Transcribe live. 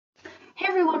Hey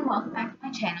everyone, welcome back to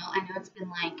my channel. I know it's been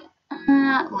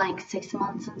like 6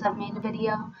 months since I've made a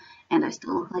video, and I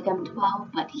still look like I'm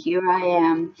 12, but here I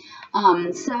am.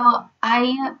 So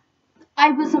I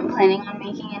wasn't planning on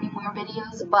making any more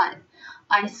videos, but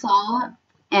I saw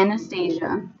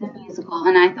Anastasia the Musical,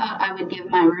 and I thought I would give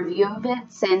my review of it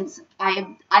since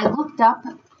I looked up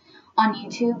on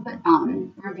YouTube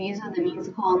reviews of the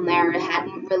musical, and there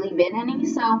hadn't really been any,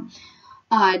 so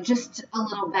just a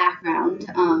little background.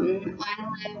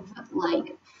 I live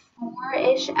like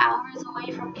 4-ish hours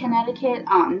away from Connecticut.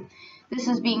 This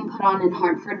is being put on in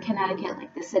Hartford, Connecticut,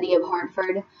 like the city of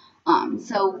Hartford.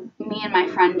 So me and my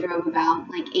friend drove about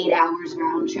like 8 hours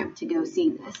round trip to go see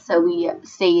this. So we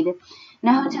stayed in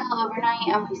a hotel overnight,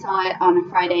 and we saw it on a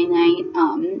Friday night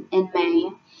in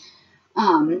May.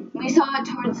 We saw it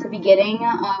towards the beginning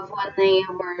of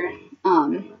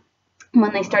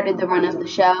when they started the run of the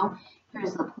show.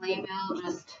 Here's the playbill,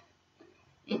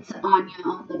 it's Anya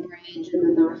on the bridge, and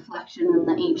then the reflection and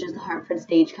the H is the Hartford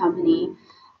Stage Company.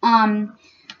 So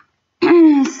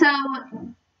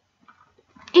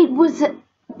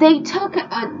they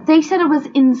said it was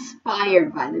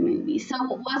inspired by the movie. So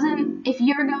it wasn't, if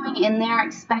you're going in there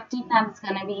expecting that it's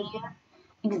going to be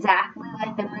exactly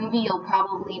like the movie, you'll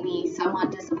probably be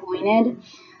somewhat disappointed.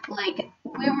 Like,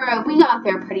 we got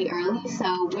there pretty early,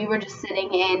 so we were just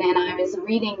sitting in, and I was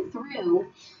reading through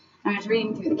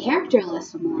the character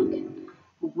list. I'm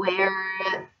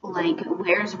like,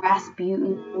 where's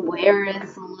Rasputin? Where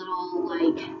is the little,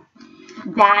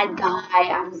 bad guy?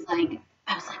 I was like,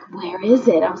 where is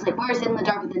it? I was like, where's In the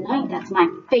Dark of the Night? That's my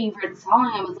favorite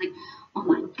song. I was like, oh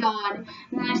my god.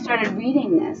 And then I started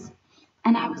reading this.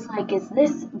 And I was like,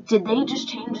 did they just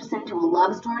change this into a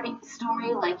love story?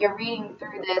 Like, you're reading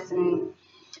through this, and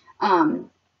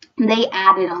they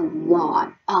added a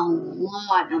lot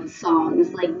of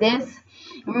songs. Like, this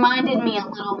reminded me a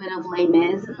little bit of Les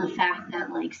Mis, and the fact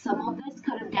that, like, some of this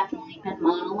could have definitely been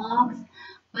monologues,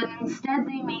 but instead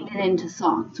they made it into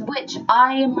songs, which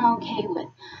I am okay with.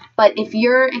 But if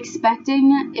you're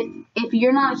expecting, if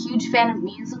you're not a huge fan of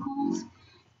musicals,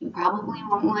 you probably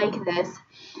won't like this.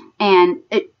 And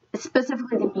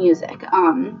specifically the music.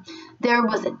 There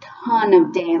was a ton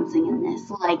of dancing in this.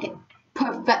 Like,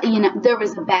 there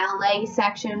was a ballet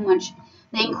section, which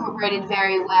they incorporated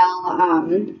very well.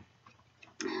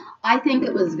 I think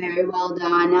it was very well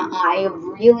done. I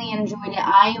really enjoyed it.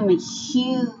 I am a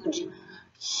huge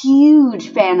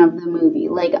fan of the movie.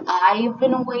 Like, I've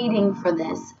been waiting for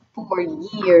this for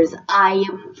years. I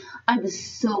was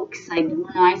so excited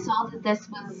when I saw that this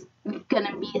was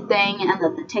gonna be a thing and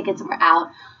that the tickets were out.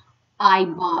 I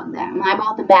bought them. I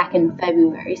bought them back in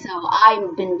February, so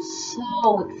I've been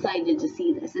so excited to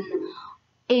see this, and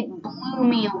it blew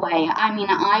me away. I mean,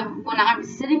 when I was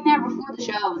sitting there before the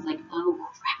show, I was like, oh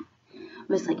crap.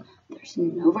 I was like, there's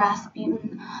no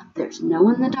Rasputin, there's no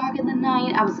In the Dark of the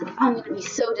Night. I was like, I'm gonna be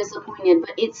so disappointed.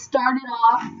 But it started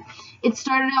off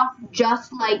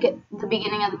just like the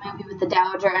beginning of the movie with the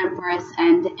Dowager Empress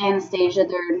and Anastasia.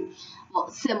 They're,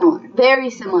 well, very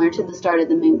similar to the start of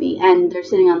the movie. And they're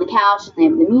sitting on the couch, and they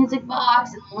have the music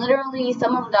box, and literally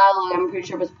some of the dialogue, I'm pretty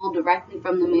sure, was pulled directly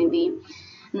from the movie.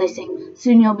 And they sing,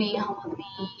 soon you'll be home with me.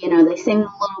 You know, they sing a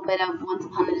little bit of Once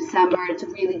Upon a December. It's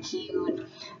really cute.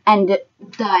 And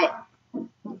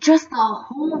just the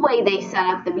whole way they set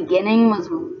up the beginning was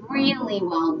really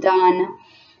well done.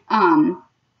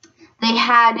 They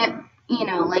had,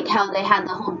 like how they had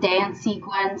the whole dance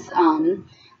sequence,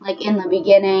 like in the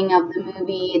beginning of the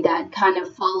movie that kind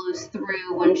of follows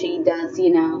through when she does,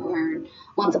 her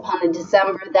Once Upon a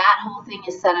December. That whole thing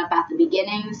is set up at the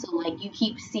beginning, so like you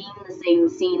keep seeing the same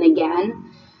scene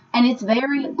again, and it's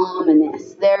very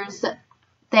ominous.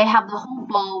 They have the whole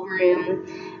ballroom,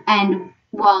 and,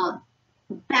 well,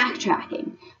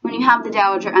 backtracking, when you have the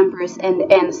Dowager Empress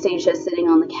and Anastasia sitting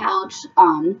on the couch,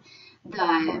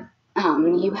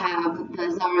 you have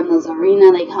the Tsar and the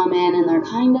Tsarina. They come in, and they're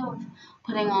kind of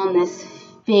putting on this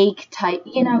fake type,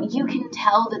 you can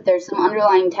tell that there's some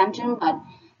underlying tension, but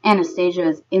Anastasia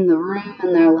is in the room,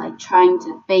 and they're, like, trying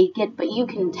to fake it, but you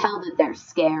can tell that they're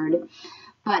scared.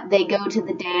 But they go to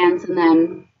the dance, and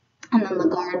then the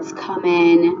guards come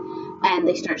in, and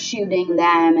they start shooting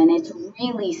them, and it's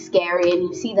really scary, and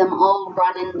you see them all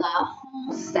run, and the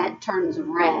whole set turns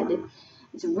red.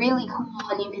 It's really cool,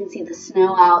 and you can see the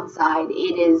snow outside.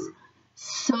 It is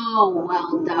so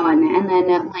well done. And then,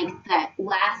 like, that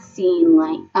last scene,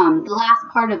 the last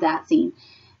part of that scene,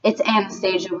 it's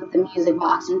Anastasia with the music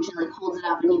box, and she, like, holds it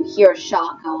up, and you hear a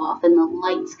shot go off, and the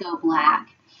lights go black,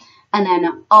 and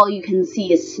then all you can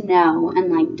see is snow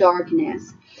and, like,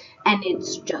 darkness, and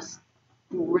it's just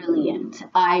brilliant.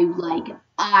 I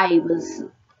was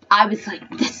I was like,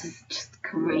 this is just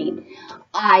great.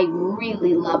 I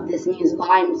really love this musical.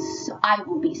 I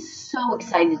will be so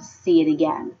excited to see it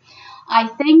again. I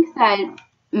think that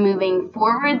moving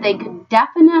forward, they could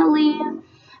definitely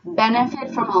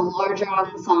benefit from a larger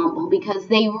ensemble because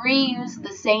they reuse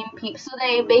the same people. So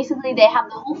they have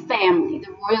the whole family,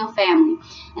 the royal family,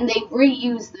 and they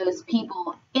reuse those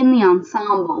people in the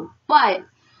ensemble. But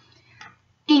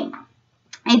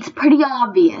it's pretty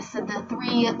obvious that the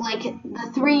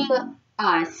three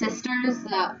sisters,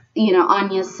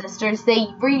 Anya's sisters, they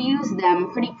reuse them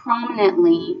pretty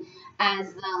prominently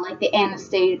as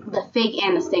the fake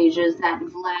Anastasias that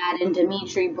Vlad and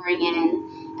Dimitri bring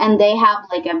in, and they have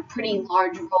like a pretty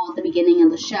large role at the beginning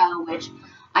of the show, which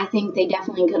I think they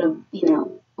definitely could have,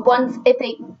 once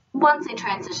they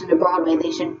transition to Broadway,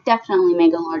 they should definitely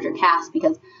make a larger cast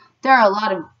because there are a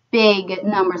lot of big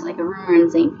numbers, like A Rumor in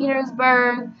St.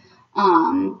 Petersburg.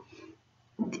 What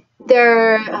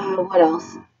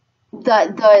else?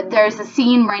 There's a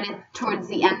scene towards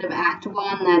the end of Act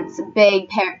 1 that's big.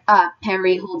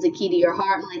 Perry holds a key to your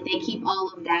heart. Like, they keep all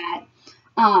of that.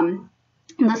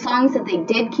 The songs that they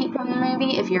did keep from the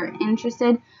movie, if you're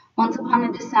interested, Once Upon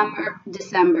a December,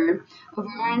 A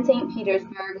Rumor in St.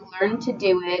 Petersburg, Learn to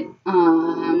Do It,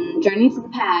 Journey to the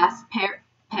Past,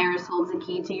 Paris Holds a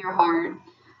Key to Your Heart,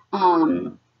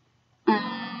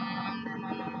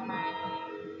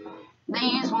 they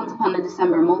use Once Upon a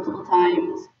December multiple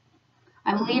times.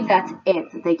 I believe that's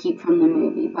it that they keep from the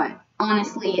movie, but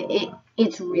honestly,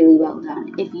 it's really well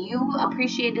done. If you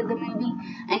appreciated the movie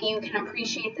and you can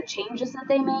appreciate the changes that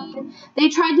they made, they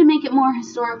tried to make it more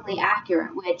historically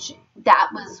accurate, which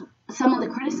that was some of the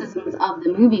criticisms of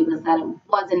the movie, was that it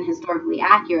wasn't historically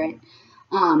accurate.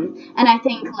 And I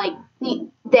think they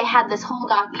had this whole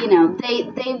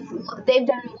they've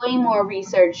done way more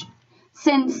research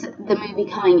since the movie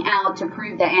coming out to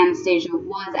prove that Anastasia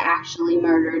was actually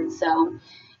murdered. So,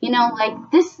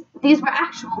 these were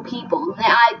actual people.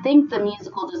 I think the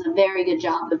musical does a very good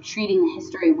job of treating the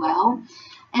history well.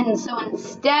 And so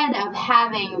instead of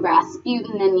having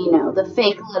Rasputin and, the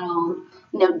fake little,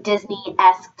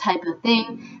 Disney-esque type of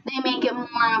thing, they make it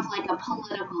more of like a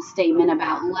political statement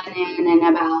about Lenin and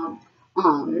about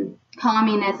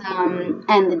communism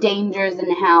and the dangers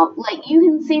and how, you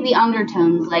can see the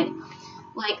undertones, like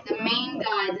the main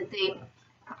guy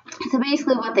so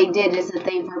basically what they did is that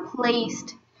they've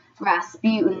replaced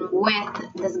Rasputin with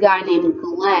this guy named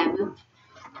Gleb.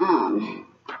 Trying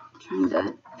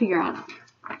to figure out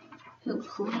who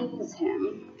plays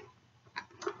him.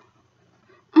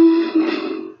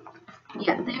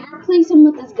 They replace him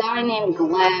with this guy named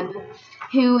Gleb,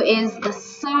 who is the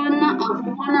son of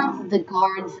one of the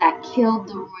guards that killed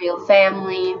the royal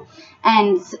family.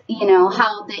 And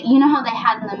how they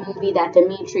had in the movie that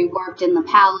Dimitri worked in the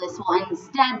palace. Well,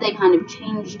 instead they kind of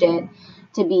changed it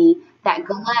to be that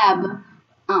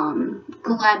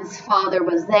Gleb's father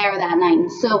was there that night,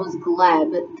 and so was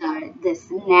Gleb.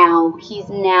 He's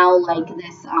now like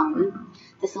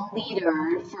this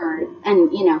leader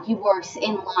and he works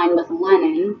in line with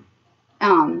Lenin.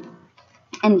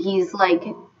 And he's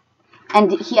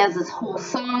and he has this whole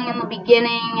song in the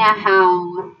beginning,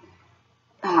 how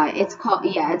it's called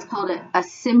a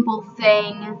Simple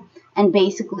Thing, and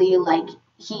basically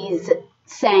he's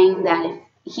saying that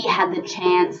if he had the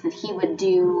chance that he would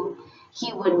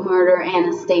murder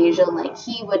Anastasia,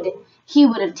 he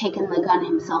would have taken the gun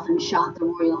himself and shot the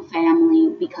royal family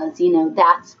because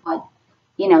that's what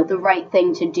the right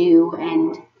thing to do.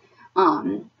 And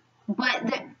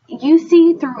but you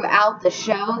see throughout the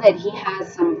show that he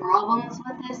has some problems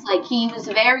with this. He was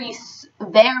very,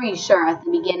 very sure at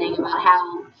the beginning about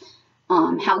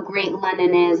how great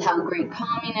Lenin is, how great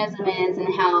communism is,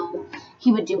 and how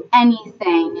he would do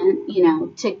anything,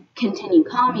 to continue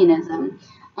communism.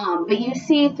 But you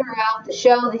see throughout the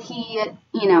show that he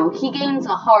gains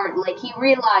a heart. He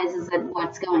realizes that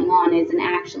what's going on isn't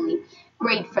actually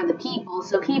great for the people,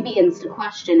 so he begins to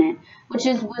question it, which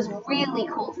was really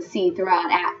cool to see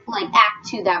throughout Act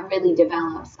 2 that really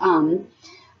develops.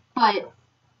 But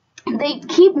they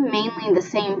keep mainly the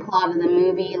same plot of the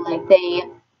movie.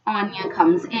 Anya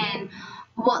comes in.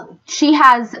 Well, she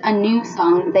has a new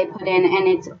song that they put in, and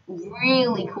it's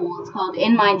really cool. It's called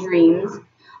In My Dreams.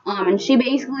 And she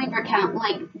basically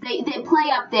they play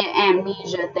up the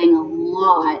amnesia thing a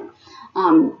lot.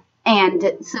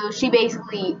 And so she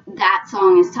basically, that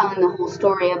song is telling the whole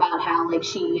story about how,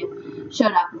 she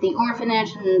showed up at the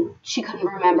orphanage and she couldn't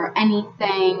remember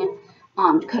anything,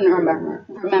 couldn't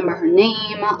remember her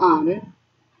name,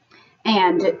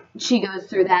 and she goes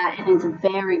through that, and it's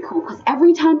very cool, because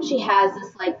every time she has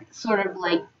this,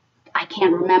 I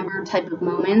can't remember type of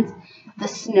moments. The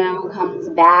snow comes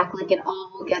back, like it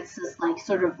all gets this like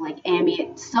sort of like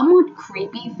ambient, somewhat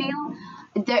creepy feel.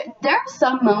 There are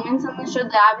some moments in the show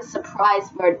that I was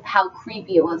surprised for how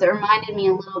creepy it was. It reminded me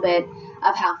a little bit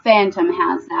of how Phantom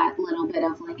has that little bit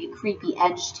of like a creepy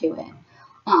edge to it,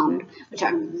 which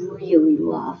I really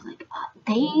love. Like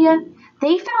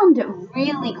they found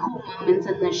really cool moments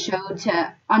in the show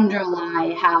to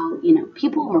underlie how, you know,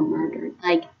 people were murdered.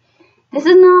 Like, this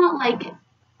is not like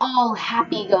all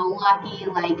happy-go-lucky,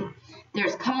 like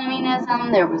there's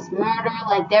communism, there was murder,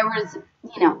 like there was,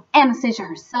 you know, Anastasia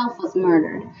herself was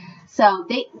murdered. So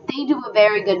they do a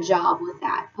very good job with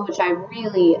that, which I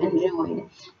really enjoyed.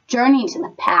 Journey to the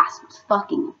Past was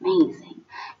fucking amazing.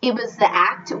 It was the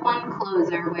Act 1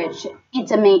 closer, which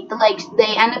it's amazing. Like,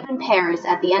 they end up in Paris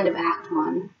at the end of Act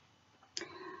 1.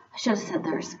 I should have said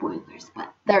there are spoilers,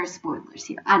 but there are spoilers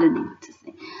here. I don't know what to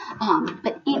say.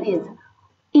 But it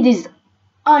is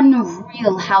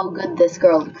unreal how good this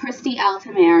girl, Christy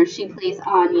Altamere, she plays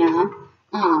Anya.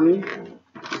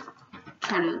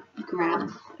 Try to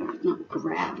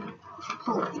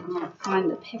find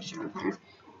the picture of her.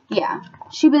 Yeah,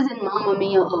 she was in Mamma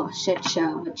Mia, oh shit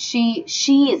show, but she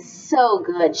is so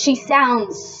good. She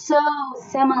sounds so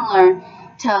similar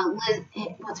to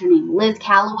Liz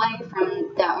Calloway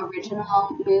from the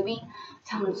original movie.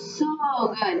 Sounds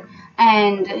so good.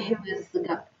 And who is the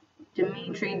guy?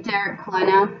 Derek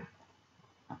Klena,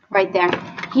 right there.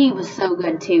 He was so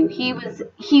good too.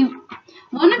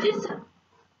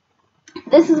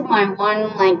 This is my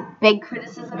one like big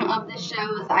criticism of this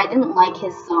show is I didn't like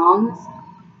his songs.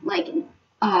 Like,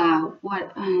 trying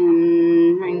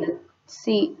to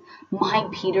see, My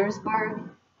Petersburg.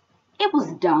 It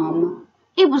was dumb.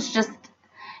 It was just,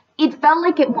 it felt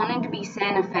like it wanted to be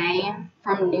Santa Fe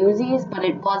from Newsies, but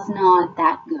it was not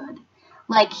that good.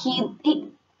 Like,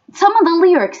 some of the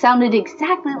lyrics sounded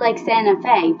exactly like Santa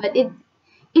Fe, but it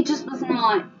just was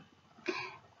not.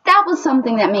 That was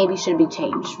something that maybe should be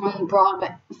changed from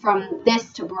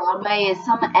this to Broadway is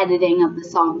some editing of the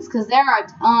songs, because there are a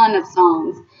ton of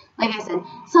songs. Like I said,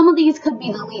 some of these could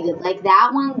be deleted. Like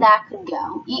that one, that could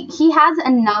go. He has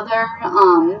another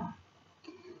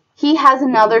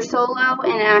solo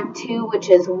in Act 2, which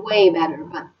is way better,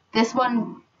 but this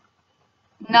one,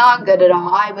 not good at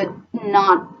all. I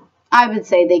would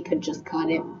say they could just cut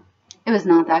it. It was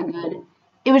not that good.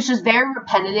 It was just very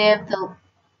repetitive.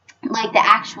 The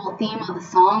actual theme of the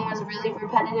song was really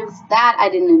repetitive. So that I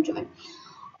didn't enjoy.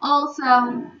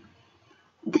 Also,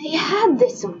 they had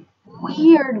this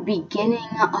weird beginning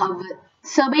of...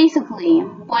 So basically,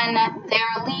 when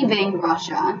they're leaving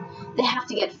Russia, they have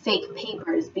to get fake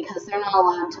papers because they're not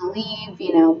allowed to leave,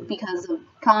 you know, because of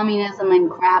communism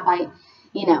and crap.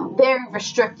 Very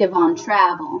restrictive on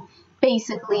travel.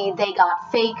 Basically, they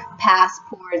got fake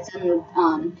passports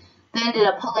and they ended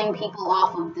up pulling people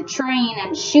off of the train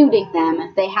and shooting them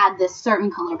if they had this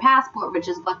certain color passport, which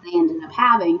is what they ended up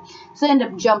having. So they end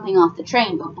up jumping off the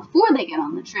train. But before they get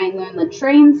on the train, they're in the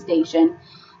train station.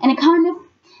 And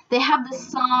they have this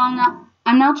song,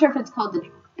 I'm not sure if it's called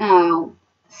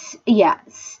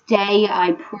Stay,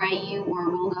 I Pray You, or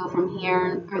We'll Go From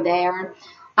Here or There.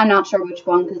 I'm not sure which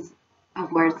one because of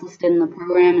where it's listed in the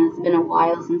program, and it's been a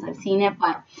while since I've seen it,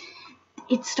 but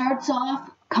it starts off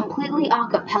completely a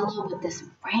cappella with this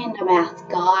random ass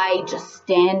guy just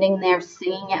standing there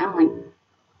singing it. I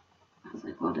was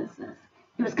like, what is this?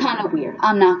 It was kind of weird,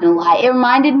 I'm not gonna lie. It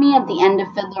reminded me of the end of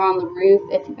Fiddler on the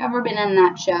Roof. If you've ever been in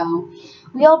that show,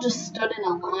 we all just stood in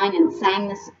a line and sang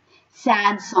this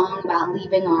sad song about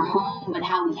leaving our home, but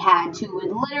how we had to.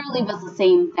 It literally was the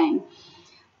same thing.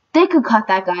 They could cut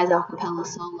that guy's a cappella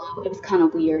solo. It was kind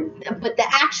of weird. But the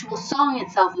actual song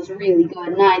itself was really good,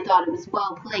 and I thought it was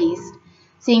well placed,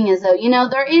 seeing as though,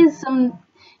 there is some,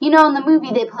 in the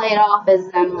movie they play it off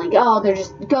as them, like, oh, they're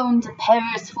just going to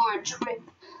Paris for a trip.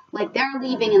 Like, they're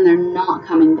leaving and they're not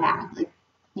coming back. Like,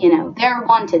 they're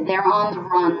wanted. They're on the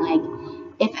run. Like,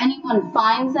 if anyone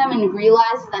finds them and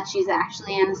realizes that she's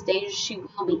actually Anastasia, she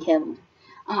will be killed.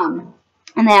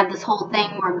 And they have this whole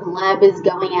thing where Gleb is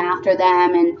going after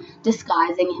them and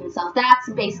disguising himself. That's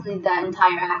basically the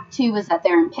entire Act 2 is that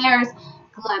they're in Paris.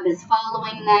 Gleb is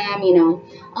following them.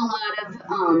 A lot of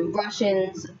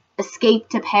Russians escape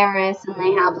to Paris, and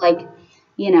they have,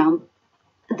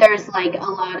 there's, a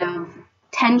lot of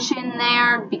tension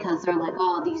there because they're like,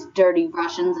 oh, these dirty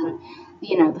Russians, and,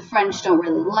 the French don't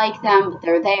really like them, but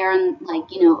they're there, and,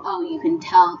 oh, you can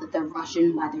tell that they're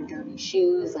Russian by their dirty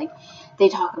shoes. They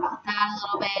talk about that a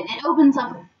little bit. It opens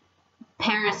up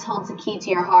Paris Holds a Key to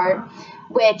Your Heart,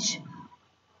 which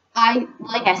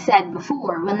like I said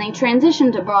before, when they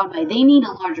transition to Broadway, they need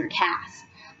a larger cast.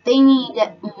 They need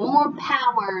more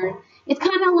power. It's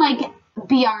kind of like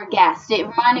Be Our Guest. It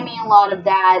reminded me a lot of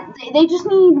that. They just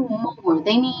need more.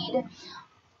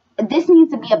 This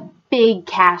needs to be a big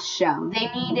cast show. They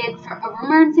needed, for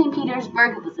Rumor in St.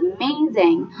 Petersburg, it was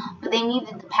amazing, but they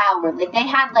needed the power. Like, they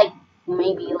had, like,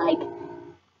 maybe, like,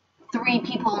 3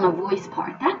 people in a voice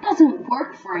part. That doesn't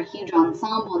work for a huge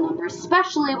ensemble number,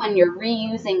 especially when you're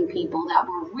reusing people that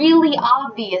were really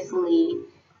obviously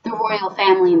the royal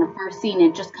family in the first scene.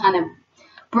 It just kind of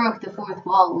broke the fourth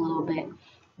wall a little bit.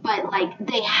 But, like,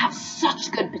 they have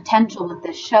such good potential with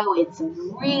this show. It's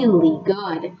really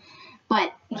good.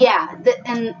 But, yeah,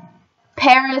 and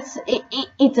Paris,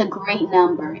 it's a great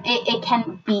number. It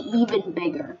can be even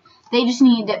bigger. They just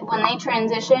need, when they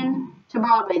transition to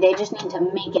Broadway, they just need to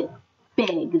make it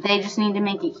big. They just need to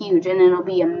make it huge, and it'll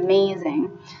be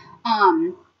amazing.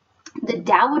 The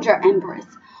Dowager Empress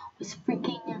was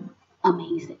freaking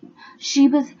amazing. She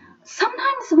was,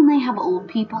 sometimes when they have old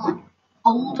people, like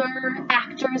older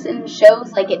actors in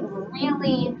shows, like it's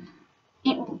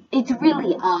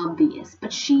really obvious,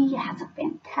 but she has a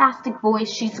fantastic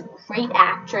voice. She's a great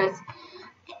actress.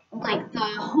 Like, the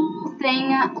whole thing,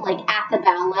 like, at the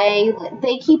ballet,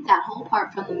 they keep that whole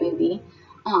part from the movie,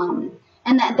 and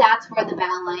that's where the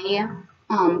ballet,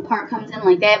 part comes in.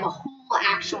 Like, they have a whole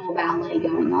actual ballet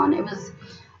going on. It was,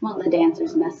 well, the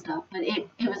dancers messed up, but it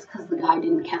was because the guy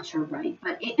didn't catch her right,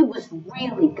 but it was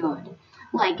really good.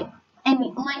 Like, and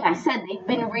like I said, they've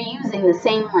been reusing the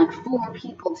same, like, 4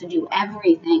 people to do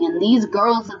everything, and these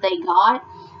girls that they got,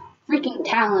 freaking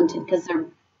talented, because they're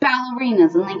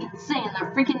ballerinas, and they can sing, and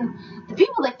they're freaking, the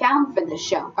people they found for this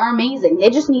show are amazing. They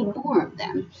just need more of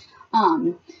them.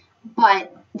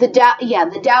 But the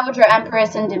Dowager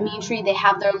Empress and Dimitri, they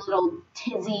have their little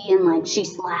tizzy, and, like, she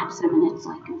slaps him, and it's,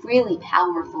 like, really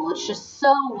powerful. It's just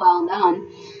so well done.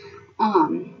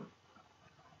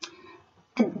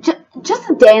 Just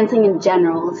the dancing in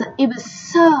general, it was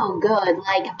so good.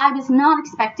 Like, I was not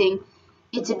expecting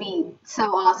it to be so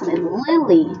awesome. And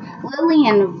Lily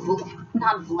and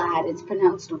not Vlad, it's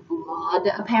pronounced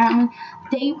Vlad, apparently,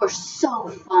 they were so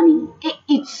funny.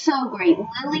 It's so great.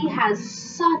 Lily has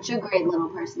such a great little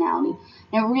personality,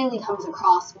 and it really comes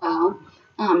across well.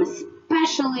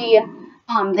 Especially,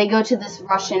 they go to this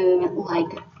Russian,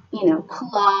 like,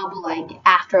 club, like,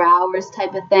 after hours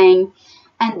type of thing.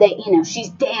 And she's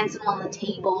dancing on the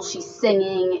table, she's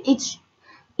singing. It's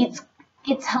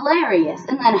hilarious.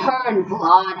 And then her and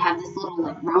Vlad have this little,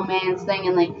 like, romance thing,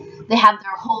 and they have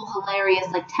their whole hilarious,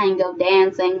 like, tango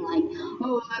dancing, like,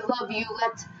 oh, I love you,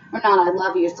 or not I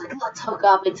love you, it's like, let's hook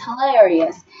up. It's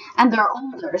hilarious. And they're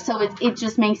older, so it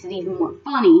just makes it even more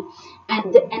funny.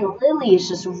 And Lily is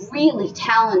just really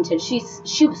talented. She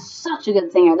was such a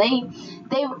good singer. And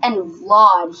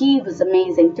Vlad, he was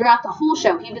amazing. Throughout the whole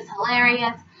show, he was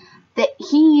hilarious.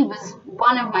 He was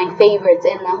one of my favorites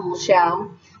in the whole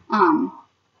show.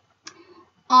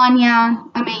 Anya,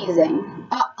 amazing.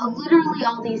 Literally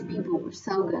all these people were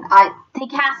so good. They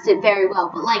cast it very well,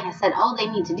 but like I said, all they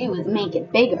need to do is make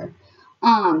it bigger.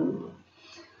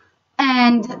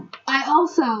 And I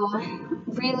also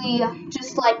really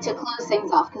just like to close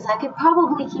things off, because I could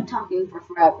probably keep talking for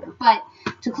forever. But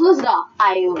to close it off,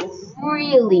 I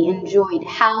really enjoyed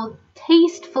how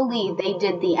tastefully they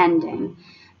did the ending.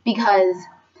 Because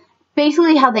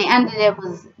basically how they ended it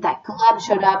was that Gleb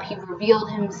showed up, he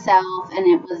revealed himself, and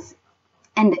it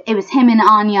was him and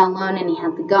Anya alone, and he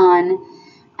had the gun,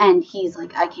 and he's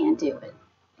like, I can't do it.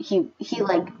 He was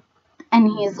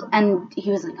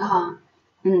like, oh.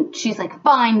 And she's like,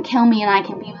 fine, kill me and I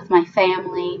can be with my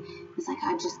family. He's like,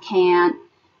 I just can't.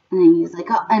 And then he's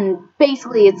like, oh. And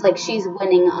basically it's like she's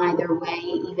winning either way,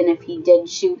 even if he did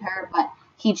shoot her, but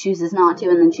he chooses not to,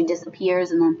 and then she disappears.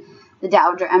 And then the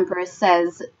Dowager Empress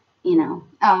says, oh,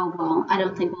 well, I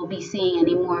don't think we'll be seeing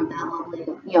any more of that lovely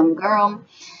young girl.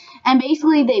 And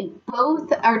basically they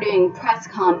both are doing press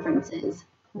conferences,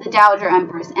 the Dowager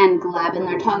Empress and Gleb, and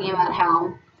they're talking about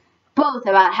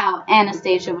how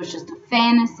Anastasia was just a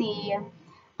fantasy,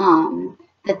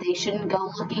 that they shouldn't go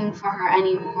looking for her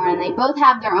anymore, and they both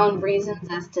have their own reasons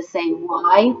as to say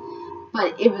why,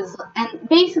 but and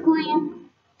basically,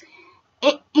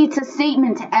 it's a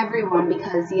statement to everyone,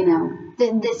 because,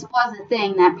 this was a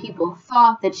thing that people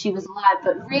thought that she was alive,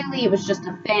 but really it was just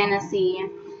a fantasy.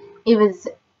 It was,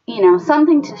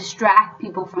 something to distract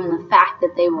people from the fact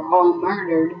that they were all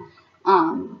murdered,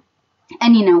 and,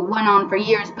 went on for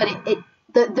years, but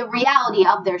the reality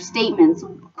of their statements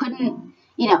couldn't,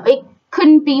 it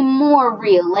couldn't be more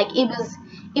real. Like, it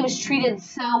was treated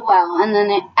so well, and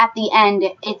then at the end,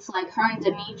 it's like her and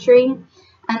Dimitri,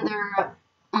 and they're,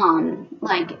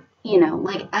 like, you know,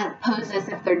 like pose as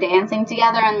if they're dancing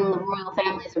together, and then the royal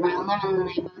family's around them, and then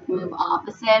they both move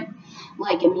opposite,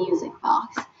 like a music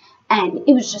box. And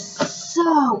it was just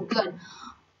so good.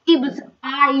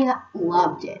 I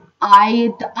loved it.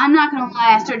 I'm not gonna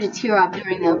lie, I started to tear up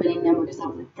during the opening number because I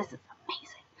was like, this is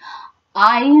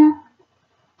amazing.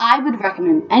 I would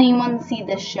recommend anyone see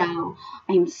this show.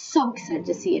 I am so excited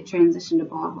to see it transition to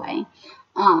Broadway.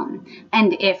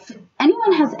 And if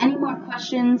anyone has any more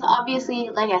questions, obviously,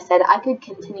 like I said, I could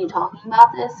continue talking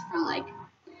about this for like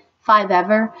 5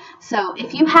 ever. So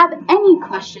if you have any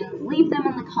questions, leave them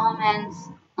in the comments.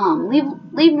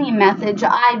 Leave me a message.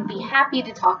 I'd be happy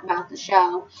to talk about the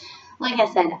show. Like I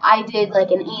said, I did like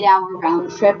an 8-hour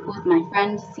round trip with my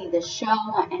friend to see the show,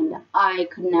 and I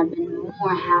couldn't have been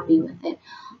more happy with it.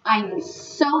 I'm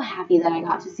so happy that I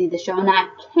got to see the show, and I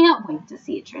can't wait to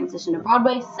see it transition to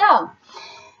Broadway. So,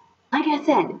 like I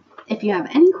said, if you have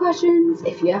any questions,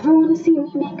 if you ever want to see me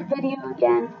make a video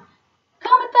again,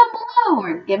 comment down below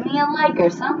or give me a like or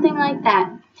something like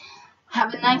that.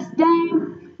 Have a nice day.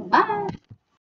 Bye.